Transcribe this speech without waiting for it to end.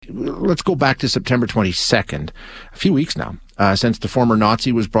let's go back to September 22nd, a few weeks now, since the former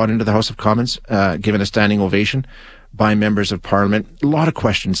Nazi was brought into the House of Commons, given a standing ovation by members of Parliament. A lot of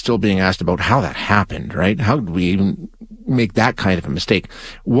questions still being asked about how that happened, right? How did we even make that kind of a mistake?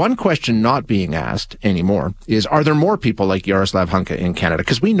 One question not being asked anymore is, are there more people like Jaroslav Hunka in Canada?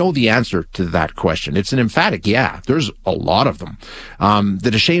 Because we know the answer to that question. It's an emphatic yeah. There's a lot of them.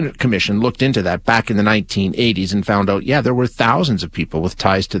 The Deschênes Commission looked into that back in the 1980s and found out, yeah, there were thousands of people with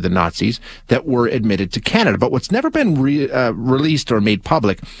ties to the Nazis that were admitted to Canada. But what's never been released or made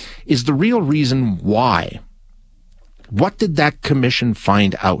public is the real reason why. What did that commission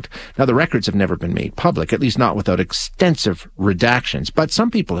find out? Now, the records have never been made public, at least not without extensive redactions, but some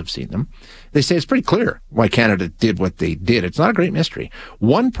people have seen them. They say it's pretty clear why Canada did what they did. It's not a great mystery.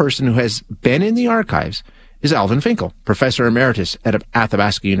 One person who has been in the archives is Alvin Finkel, Professor Emeritus at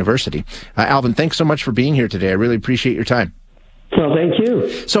Athabasca University. Alvin, thanks so much for being here today. I really appreciate your time. Well, thank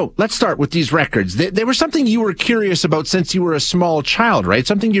you. So let's start with these records. They were something you were curious about since you were a small child, right?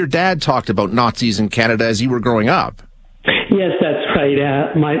 Something your dad talked about Nazis in Canada as you were growing up. Yes, that's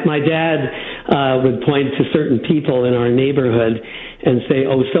right. My dad would point to certain people in our neighborhood and say,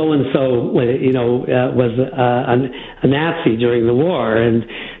 "Oh, so and so, was a Nazi during the war," and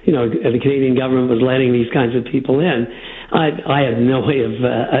the Canadian government was letting these kinds of people in. I had no way of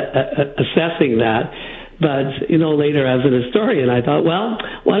assessing that. But, later as an historian, I thought, well,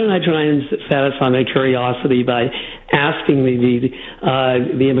 why don't I try and satisfy my curiosity by asking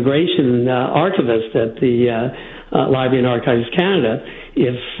the immigration archivist at the Library and Archives Canada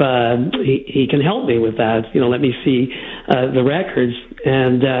if he can help me with that. Let me see the records.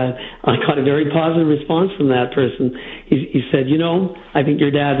 And I got a very positive response from that person. He said, I think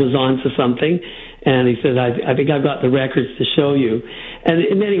your dad was on to something. And he said, I think I've got the records to show you. And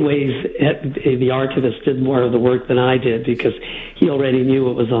in many ways, the archivist did more of the work than I did because he already knew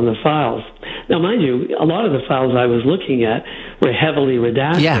what was on the files. Now, mind you, a lot of the files I was looking at were heavily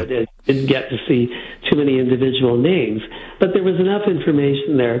redacted. Yeah. And didn't get to see too many individual names. But there was enough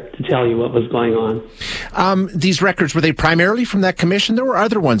information there to tell you what was going on. These records, were they primarily from that commission? There were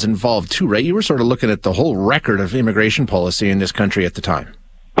other ones involved too, right? You were sort of looking at the whole record of immigration policy in this country at the time.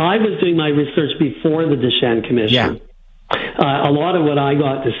 I was doing my research before the Deschênes Commission. Yeah. A lot of what I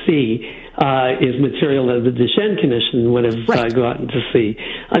got to see is material that the Deschênes Commission would have gotten to see.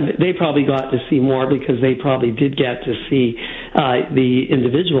 They probably got to see more because they probably did get to see the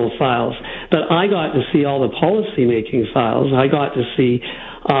individual files. But I got to see all the policy-making files. I got to see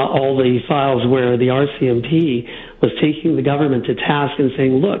all the files where the RCMP was taking the government to task and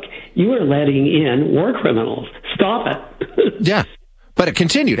saying, look, you are letting in war criminals. Stop it. Yeah. But it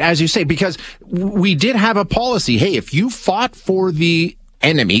continued, as you say, because we did have a policy. Hey, if you fought for the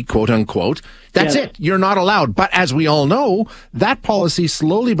enemy, quote unquote, that's it. You're not allowed. But as we all know, that policy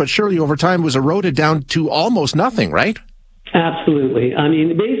slowly but surely over time was eroded down to almost nothing, right? Absolutely. I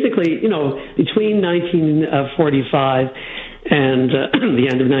mean, basically, between 1945 and the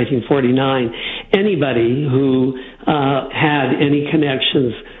end of 1949, anybody who had any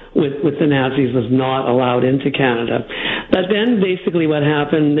connections with the Nazis was not allowed into Canada. But then basically what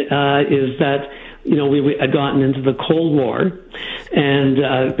happened is that, we had gotten into the Cold War, and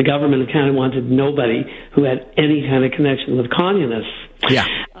the government of Canada wanted nobody who had any kind of connection with communists. Yeah.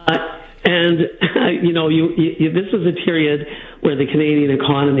 This was a period where the Canadian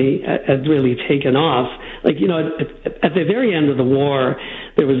economy had really taken off. At the very end of the war,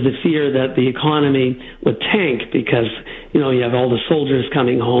 there was the fear that the economy would tank because, you have all the soldiers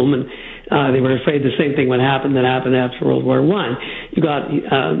coming home, and they were afraid the same thing would happen that happened after World War I. You got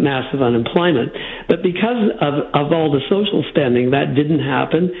massive unemployment. But because of all the social spending, that didn't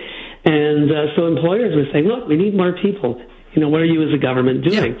happen. And so employers were saying, look, we need more people. What are you as a government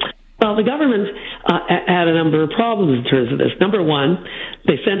doing? Yeah. Well, the government had a number of problems in terms of this. Number one,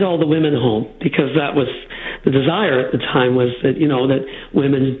 they sent all the women home because that was the desire at the time was that, that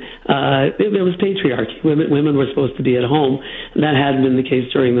women, it was patriarchy. Women were supposed to be at home, and that hadn't been the case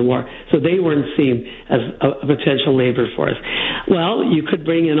during the war. So they weren't seen as a potential labor force. Well, you could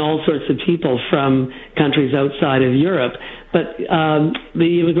bring in all sorts of people from countries outside of Europe, but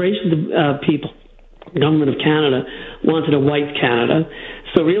the immigration people, the government of Canada, wanted a white Canada.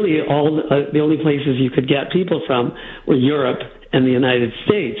 So really, the only places you could get people from were Europe and the United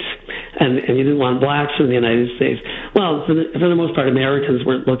States, and you didn't want blacks from the United States. Well, for the most part, Americans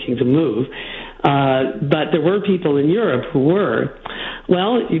weren't looking to move, but there were people in Europe who were.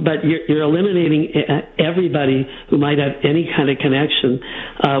 Well, but you're eliminating everybody who might have any kind of connection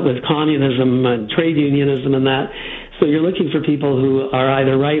with communism and trade unionism and that. So you're looking for people who are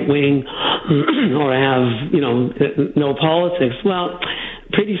either right-wing or have, no politics. Well,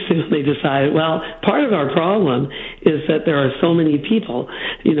 pretty soon they decided, well, part of our problem is that there are so many people,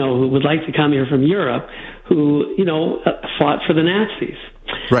 who would like to come here from Europe who, fought for the Nazis.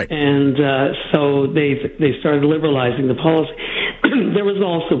 Right. And so they started liberalizing the policy. There was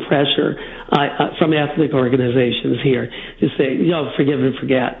also pressure from ethnic organizations here to say, forgive and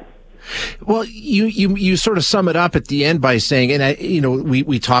forget. Well, you sort of sum it up at the end by saying, and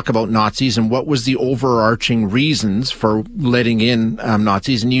we talk about Nazis and what was the overarching reasons for letting in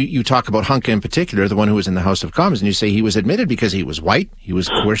Nazis, and you talk about Hunka in particular, the one who was in the House of Commons, and you say he was admitted because he was white, he was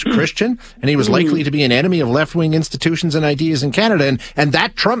Christian, and he was likely to be an enemy of left-wing institutions and ideas in Canada, and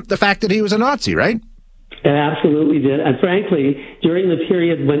that trumped the fact that he was a Nazi, right? It absolutely did. And frankly, during the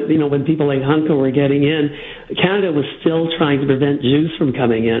period when people like Hunka were getting in, Canada was still trying to prevent Jews from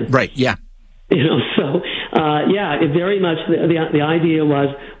coming in. Right, yeah. It very much, the idea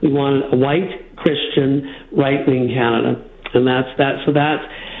was we wanted a white, Christian, right-wing Canada. And that's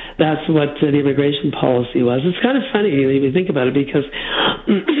what the immigration policy was. It's kind of funny if you think about it, because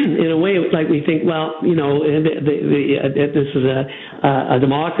in a way, like, we think, well, this is a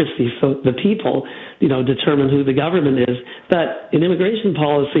democracy, so the people, determine who the government is. But in immigration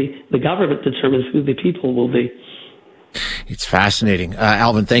policy, the government determines who the people will be. It's fascinating.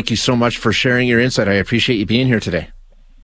 Alvin, thank you so much for sharing your insight. I appreciate you being here today.